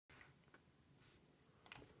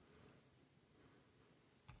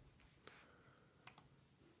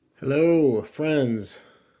Hello, friends.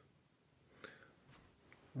 I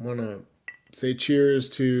want to say cheers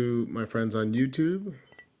to my friends on YouTube.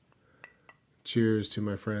 Cheers to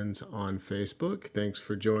my friends on Facebook. Thanks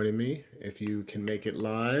for joining me. If you can make it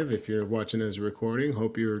live, if you're watching as a recording,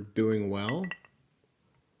 hope you're doing well.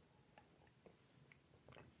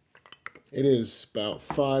 It is about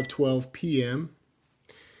 5:12 p.m.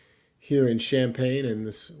 here in Champaign, and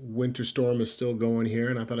this winter storm is still going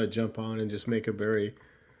here. And I thought I'd jump on and just make a very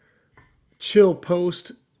chill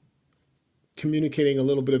post communicating a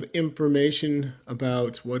little bit of information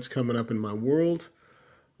about what's coming up in my world.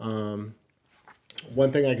 One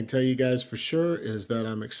thing I can tell you guys for sure is that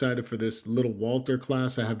I'm excited for this Little Walter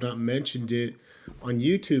class. I have not mentioned it on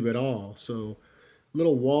YouTube at all. So,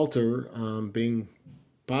 Little Walter, being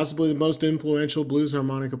possibly the most influential blues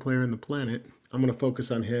harmonica player on the planet, I'm going to focus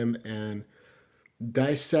on him and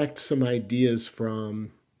dissect some ideas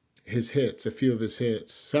from his hits, a few of his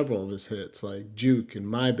hits, several of his hits, like Juke and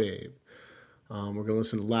My Babe. We're going to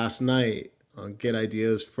listen to Last Night, get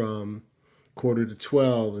ideas from Quarter to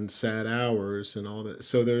 12 and Sad Hours and all that.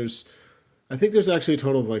 So I think there's actually a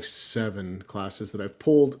total of like 7 classes that I've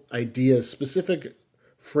pulled ideas, specific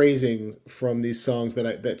phrasing from these songs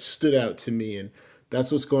that stood out to me, and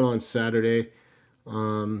that's what's going on Saturday.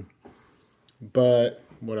 But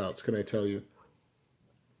what else can I tell you?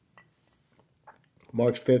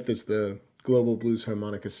 March 5th is the Global Blues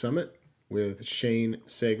Harmonica Summit with Shane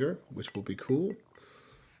Sager, which will be cool.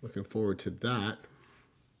 Looking forward to that.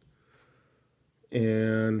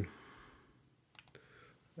 And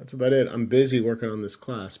that's about it. I'm busy working on this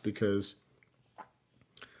class because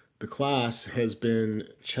the class has been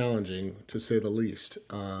challenging, to say the least.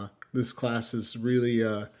 This class has really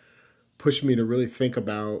pushed me to really think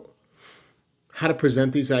about how to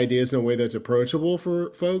present these ideas in a way that's approachable for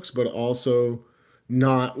folks, but also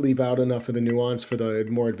not leave out enough of the nuance for the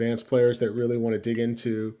more advanced players that really want to dig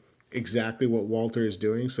into exactly what Walter is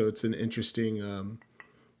doing. So it's an interesting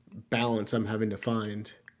balance I'm having to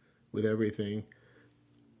find with everything.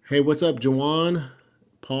 Hey, what's up, Jawan,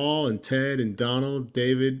 Paul, and Ted, and Donald,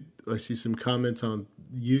 David? I see some comments on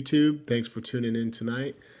YouTube. Thanks for tuning in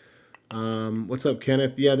tonight. What's up,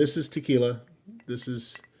 Kenneth? Yeah, this is tequila. This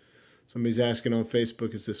is, somebody's asking on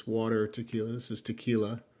Facebook, is this water or tequila? This is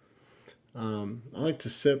tequila. I like to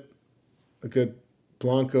sip a good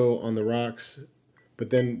Blanco on the rocks, but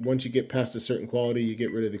then once you get past a certain quality, you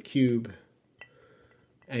get rid of the cube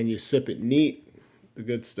and you sip it neat, the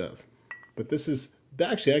good stuff. But this is,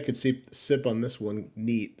 actually, I could sip on this one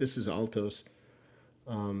neat. This is Altos.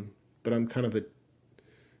 But I'm kind of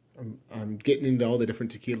I'm getting into all the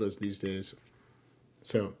different tequilas these days.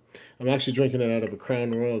 So I'm actually drinking it out of a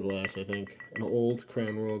Crown Royal glass, I think. An old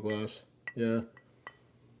Crown Royal glass. Yeah.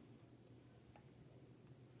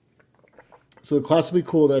 So the class will be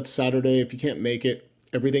cool. That's Saturday. If you can't make it,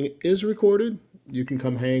 everything is recorded. You can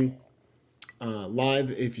come hang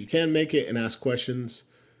live if you can make it and ask questions.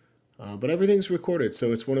 But everything's recorded.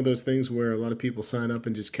 So it's one of those things where a lot of people sign up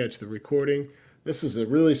and just catch the recording. This is a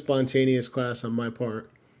really spontaneous class on my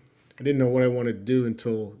part. I didn't know what I wanted to do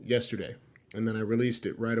until yesterday. And then I released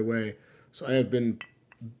it right away. So I have been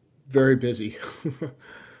very busy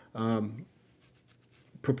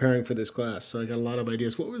preparing for this class. So I got a lot of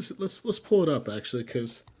ideas. What was it? Let's pull it up actually,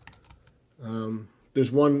 because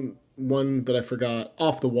there's one that I forgot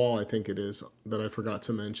off the wall. I think it is that I forgot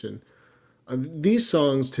to mention. These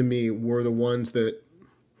songs to me were the ones that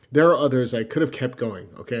there are others I could have kept going.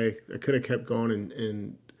 Okay, I could have kept going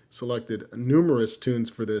and selected numerous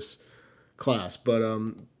tunes for this class, but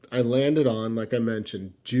I landed on, like I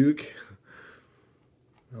mentioned, Juke.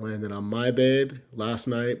 I landed on My Babe, Last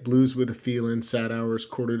Night, Blues with a Feeling, Sad Hours,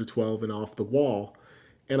 Quarter to 12, and Off the Wall.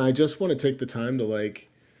 And I just want to take the time to, like,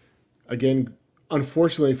 again,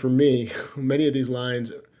 unfortunately for me, many of these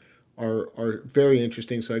lines are very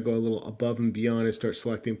interesting, so I go a little above and beyond and start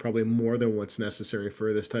selecting probably more than what's necessary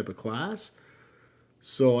for this type of class.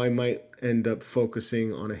 So I might end up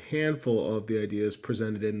focusing on a handful of the ideas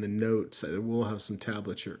presented in the notes. We'll have some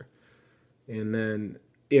tablature. And then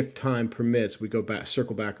if time permits, we go back,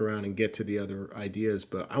 circle back around and get to the other ideas.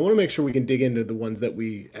 But I want to make sure we can dig into the ones that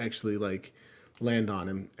we actually like land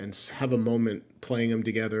on and have a moment playing them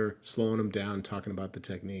together, slowing them down, talking about the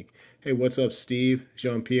technique. Hey, what's up, Steve?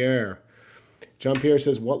 Jean-Pierre. Jean-Pierre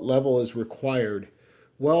says, what level is required?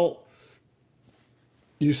 Well,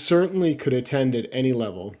 you certainly could attend at any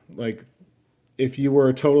level. Like, if you were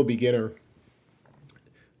a total beginner,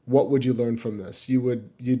 what would you learn from this?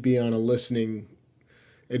 You'd be on a listening.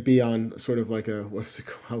 It'd be on sort of like a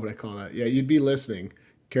how would I call that? Yeah, you'd be listening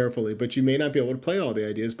carefully, but you may not be able to play all the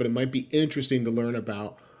ideas. But it might be interesting to learn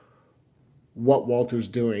about what Walter's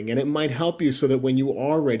doing. And it might help you so that when you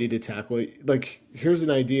are ready to tackle it, like, here's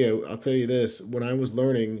an idea. I'll tell you this. When I was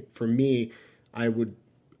learning, for me, I would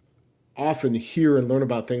often hear and learn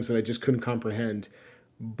about things that I just couldn't comprehend.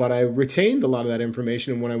 But I retained a lot of that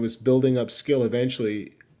information. And when I was building up skill,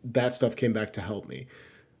 eventually that stuff came back to help me.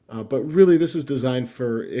 But really, this is designed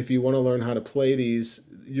for if you want to learn how to play these,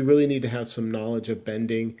 you really need to have some knowledge of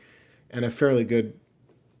bending and a fairly good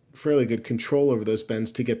control over those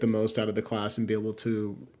bends to get the most out of the class and be able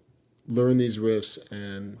to learn these riffs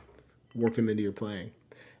and work them into your playing.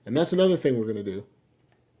 And that's another thing we're going to do.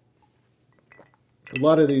 A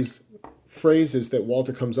lot of these phrases that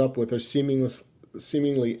Walter comes up with are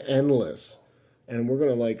seemingly endless. And we're going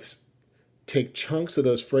to like take chunks of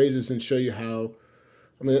those phrases and show you how,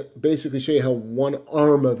 I'm going to basically show you how one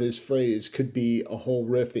arm of his phrase could be a whole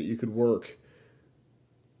riff that you could work,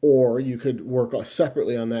 or you could work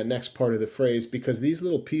separately on that next part of the phrase, because these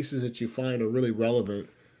little pieces that you find are really relevant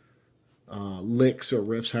licks or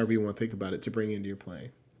riffs, however you want to think about it, to bring into your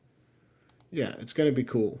playing. Yeah, it's going to be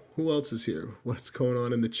cool. Who else is here? What's going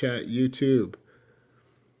on in the chat? YouTube.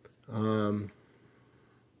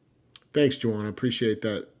 Thanks, Joanna. Appreciate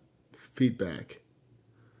that feedback.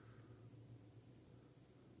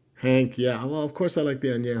 Hank, yeah. Well, of course I like the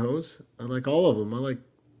añejos. I like all of them. I like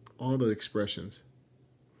all the expressions.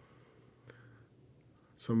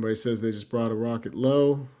 Somebody says they just brought a Rocket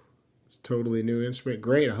Low. It's a totally new instrument.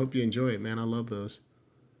 Great. I hope you enjoy it, man. I love those.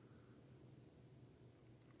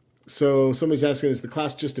 So somebody's asking, is the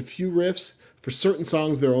class just a few riffs? For certain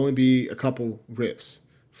songs, there will only be a couple riffs.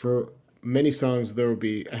 For many songs, there will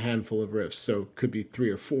be a handful of riffs. So it could be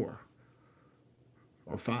 3 or 4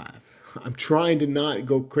 or 5. I'm trying to not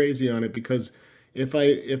go crazy on it, because if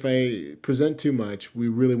I present too much, we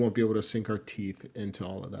really won't be able to sink our teeth into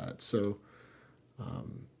all of that. So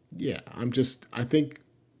yeah, I think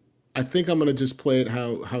I'm gonna just play it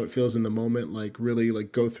how it feels in the moment. Like really,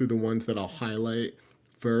 like go through the ones that I'll highlight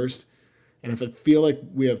first, and if I feel like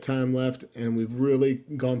we have time left and we've really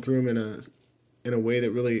gone through them in a way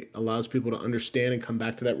that really allows people to understand and come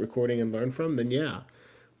back to that recording and learn from, then yeah,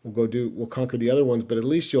 we'll conquer the other ones. But at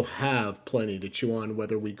least you'll have plenty to chew on,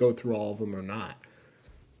 whether we go through all of them or not.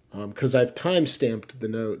 Because I've time stamped the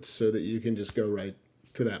notes so that you can just go right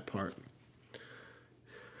to that part.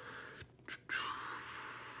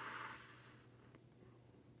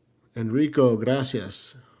 Enrico,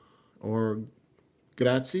 gracias, or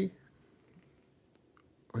grazie,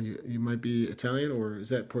 or you might be Italian, or is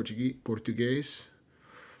that Portuguese?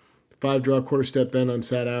 5-draw quarter step bend on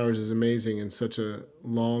Sad Hours is amazing, and such a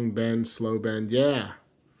long bend, slow bend. Yeah,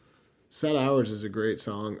 Sad Hours is a great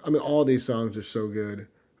song. I mean, all these songs are so good.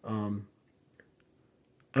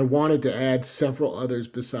 I wanted to add several others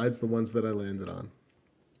besides the ones that I landed on.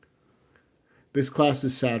 This class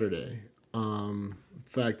is Saturday. In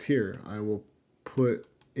fact, here, I will put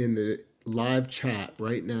in the live chat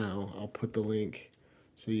right now, I'll put the link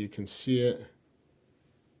so you can see it.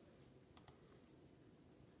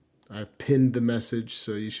 I've pinned the message,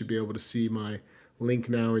 so you should be able to see my link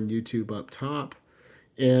now in YouTube up top.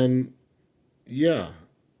 And yeah.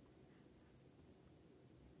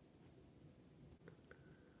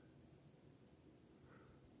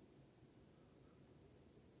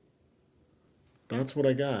 That's what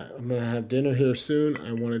I got. I'm going to have dinner here soon.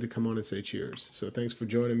 I wanted to come on and say cheers. So thanks for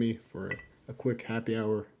joining me for a quick happy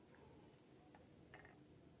hour.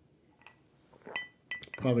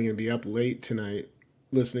 Probably going to be up late tonight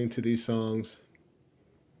listening to these songs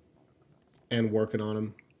and working on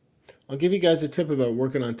them. I'll give you guys a tip about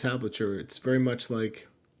working on tablature. It's very much like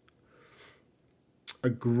a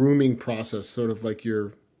grooming process, sort of like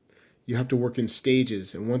you have to work in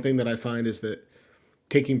stages. And one thing that I find is that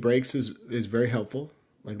taking breaks is very helpful,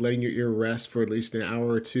 like letting your ear rest for at least an hour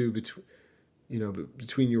or two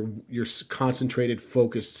between your concentrated,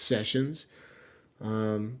 focused sessions.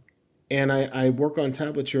 And I work on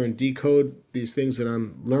tablature and decode these things that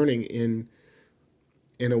I'm learning in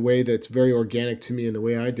a way that's very organic to me. And the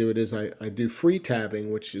way I do it is I do free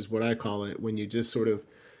tabbing, which is what I call it, when you just sort of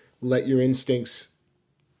let your instincts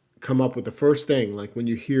come up with the first thing. Like when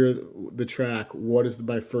you hear the track, what is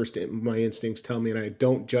my instincts tell me, and I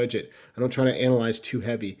don't judge it. I don't try to analyze too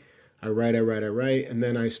heavy. I write, and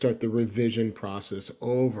then I start the revision process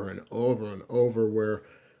over and over and over, where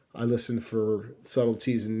I listen for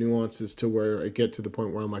subtleties and nuances to where I get to the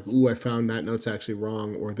point where I'm like, ooh, I found that note's actually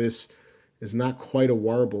wrong, or this is not quite a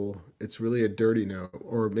warble, it's really a dirty note,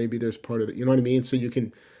 or maybe there's part of it, you know what I mean? So you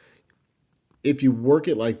can, if you work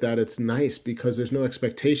it like that, it's nice because there's no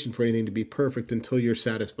expectation for anything to be perfect until you're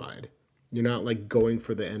satisfied. You're not like going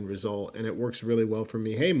for the end result, and it works really well for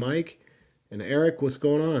me. Hey, Mike, And Eric, what's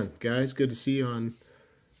going on? Guys, good to see you on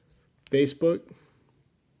Facebook.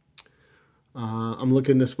 I'm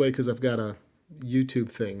looking this way because I've got a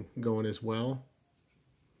YouTube thing going as well.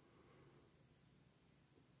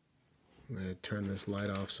 I'm going to turn this light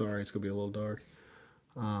off. Sorry, it's going to be a little dark.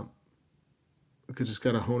 I just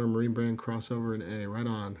got a Honer Marine Brand crossover in A. Right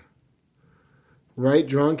on. Write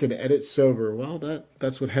drunk and edit sober. Well,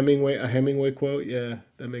 that's what a Hemingway quote. Yeah,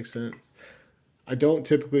 that makes sense. I don't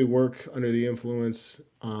typically work under the influence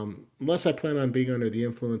unless I plan on being under the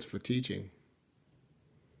influence for teaching,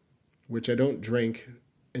 which I don't drink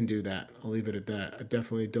and do that. I'll leave it at that. I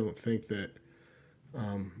definitely don't think that,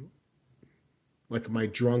 like my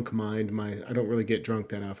drunk mind, I don't really get drunk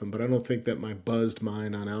that often, but I don't think that my buzzed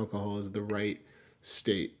mind on alcohol is the right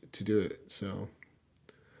state to do it. So,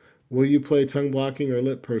 will you play tongue blocking or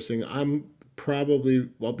lip pursing? I'll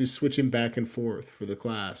be switching back and forth for the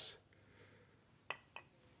class.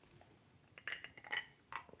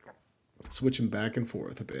 Switching back and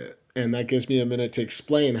forth a bit. And that gives me a minute to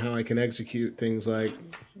explain how I can execute things like,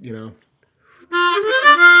 you know,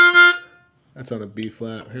 that's on a B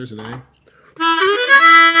flat. Here's an A.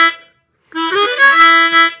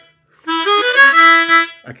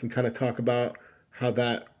 I can kind of talk about how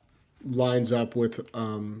that lines up with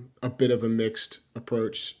a bit of a mixed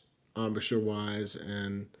approach, embouchure-wise,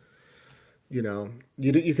 and you know,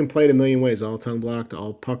 you can play it a million ways, all tongue blocked,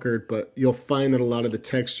 all puckered, but you'll find that a lot of the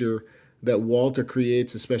texture that Walter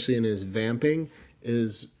creates, especially in his vamping,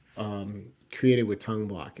 is created with tongue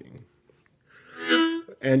blocking.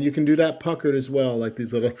 And you can do that puckered as well, like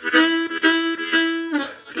these little...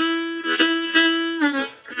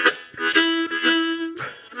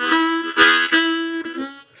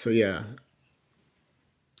 So yeah.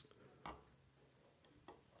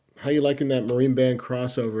 How you liking that Marine Band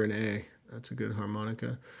crossover in A? That's a good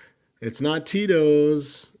harmonica. It's not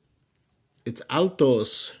Tito's. It's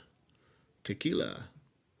Altos Tequila.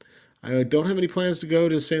 I don't have any plans to go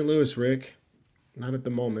to St. Louis, Rick. Not at the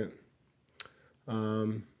moment.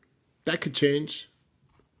 That could change.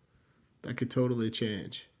 That could totally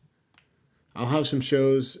change. I'll have some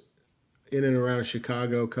shows in and around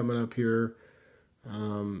Chicago coming up here.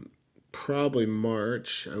 Probably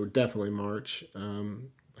March. I would definitely March.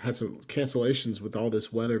 Had some cancellations with all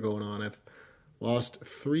this weather going on. I've lost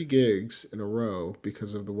 3 gigs in a row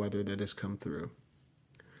because of the weather that has come through.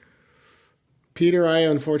 Peter, I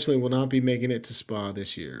unfortunately will not be making it to Spa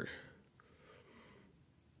this year.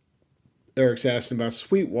 Eric's asking about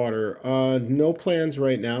Sweetwater. No plans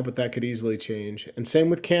right now, but that could easily change. And same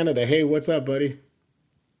with Canada. Hey, what's up, buddy?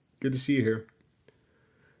 Good to see you here.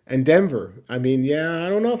 And Denver. I mean, yeah, I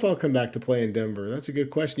don't know if I'll come back to play in Denver. That's a good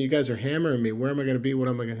question. You guys are hammering me. Where am I going to be? What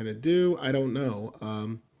am I going to do? I don't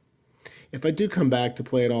know. If I do come back to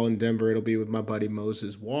play it all in Denver, it'll be with my buddy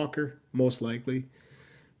Moses Walker, most likely.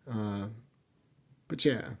 But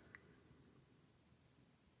yeah.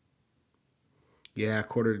 Yeah,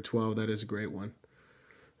 11:45. That is a great one.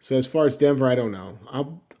 So as far as Denver, I don't know.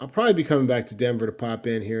 I'll probably be coming back to Denver to pop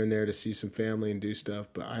in here and there to see some family and do stuff,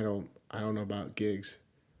 but I don't know about gigs.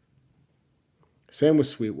 Same with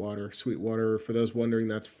Sweetwater. Sweetwater, for those wondering,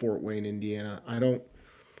 that's Fort Wayne, Indiana.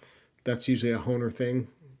 That's usually a Honer thing.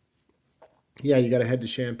 Yeah, you got to head to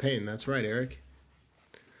Champaign. That's right, Eric.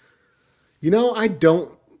 You know, I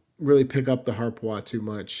don't really pick up the harpwa too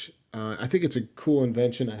much. I think it's a cool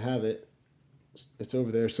invention. I have it. It's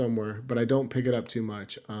over there somewhere, but I don't pick it up too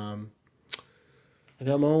much. I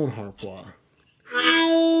got my own harpwa.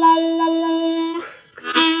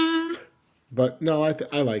 But no, I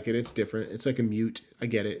like it. It's different. It's like a mute. I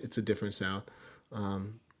get it. It's a different sound. I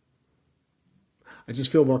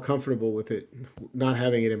just feel more comfortable with it, not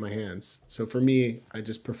having it in my hands. So for me, I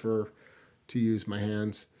just prefer to use my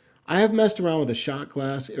hands. I have messed around with a shot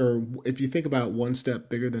glass, or if you think about one step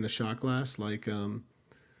bigger than a shot glass, like, all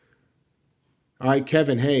right,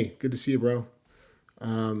 Kevin, hey, good to see you, bro.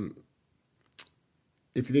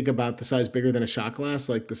 If you think about the size bigger than a shot glass,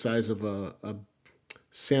 like the size of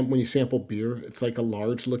when you sample beer, it's like a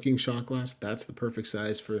large looking shot glass. That's the perfect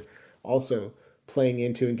size for also playing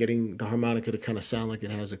into and getting the harmonica to kind of sound like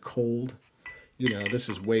it has a cold. You know, this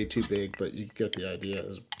is way too big, but you get the idea.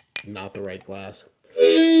 It's not the right glass.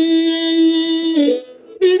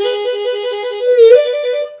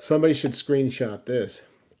 Somebody should screenshot this.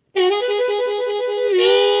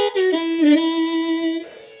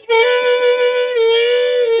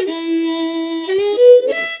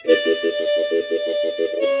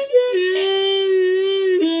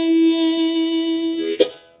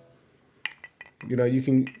 You know, you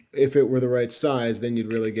can, if it were the right size, then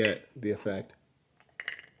you'd really get the effect.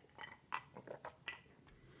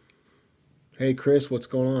 Hey, Chris, what's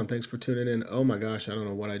going on? Thanks for tuning in. Oh my gosh, I don't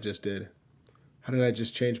know what I just did. How did I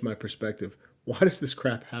just change my perspective? Why does this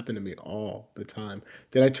crap happen to me all the time?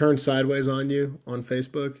 Did I turn sideways on you on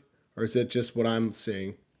Facebook? Or is it just what I'm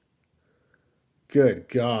seeing? Good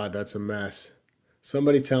God, that's a mess.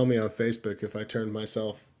 Somebody tell me on Facebook if I turned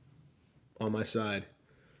myself on my side.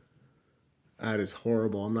 That is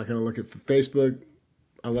horrible. I'm not going to look at Facebook.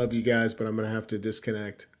 I love you guys, but I'm going to have to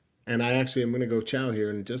disconnect. And I actually am going to go chow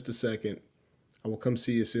here in just a second. I will come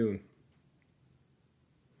see you soon.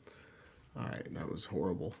 All right, that was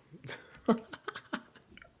horrible.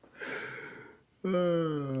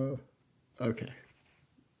 Okay.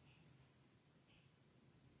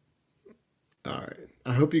 All right.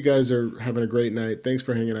 I hope you guys are having a great night. Thanks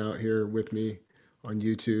for hanging out here with me on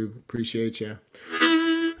YouTube. Appreciate you.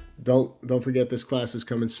 Don't forget this class is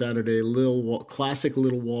coming Saturday. Classic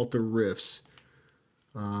Little Walter riffs.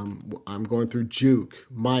 I'm going through Juke,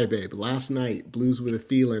 My Babe, Last Night, Blues with a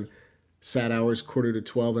Feeling, Sad Hours, Quarter to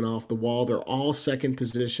 12, and Off the Wall. They're all second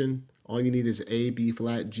position. All you need is A, B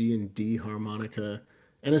flat, G, and D harmonica,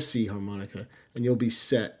 and a C harmonica, and you'll be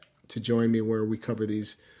set to join me where we cover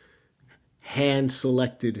these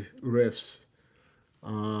hand-selected riffs.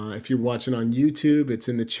 If you're watching on YouTube, it's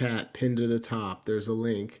in the chat, pinned to the top. There's a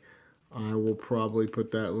link. I will probably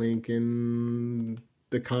put that link in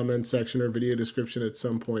the comment section or video description at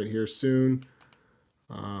some point here soon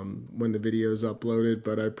when the video is uploaded,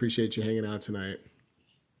 but I appreciate you hanging out tonight.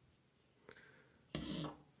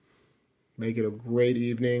 Make it a great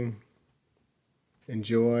evening.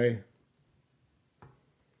 Enjoy.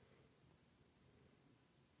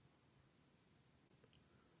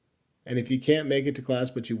 And if you can't make it to class,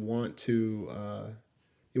 but you want to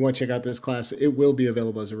check out this class, it will be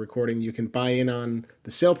available as a recording. You can buy in on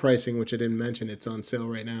the sale pricing, which I didn't mention. It's on sale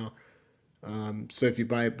right now. So if you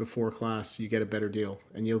buy it before class, you get a better deal.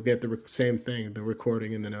 And you'll get the same thing, the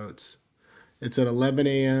recording and the notes. It's at 11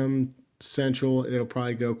 a.m. Central. It'll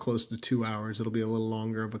probably go close to 2 hours. It'll be a little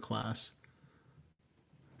longer of a class.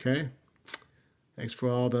 Okay? Thanks for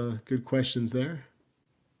all the good questions there.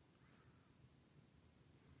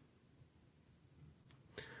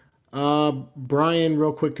 Brian,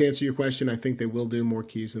 real quick to answer your question, I think they will do more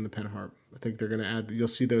keys in the Pen Harp. I think they're going to add, you'll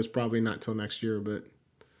see those probably not till next year, but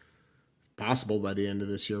possible by the end of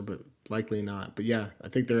this year, but likely not. But yeah, I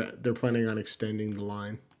think they're planning on extending the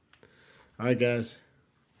line. All right, guys.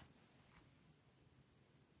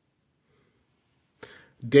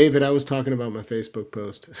 David, I was talking about my Facebook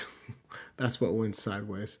post. That's what went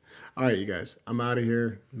sideways. All right, you guys, I'm out of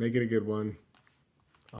here. Make it a good one.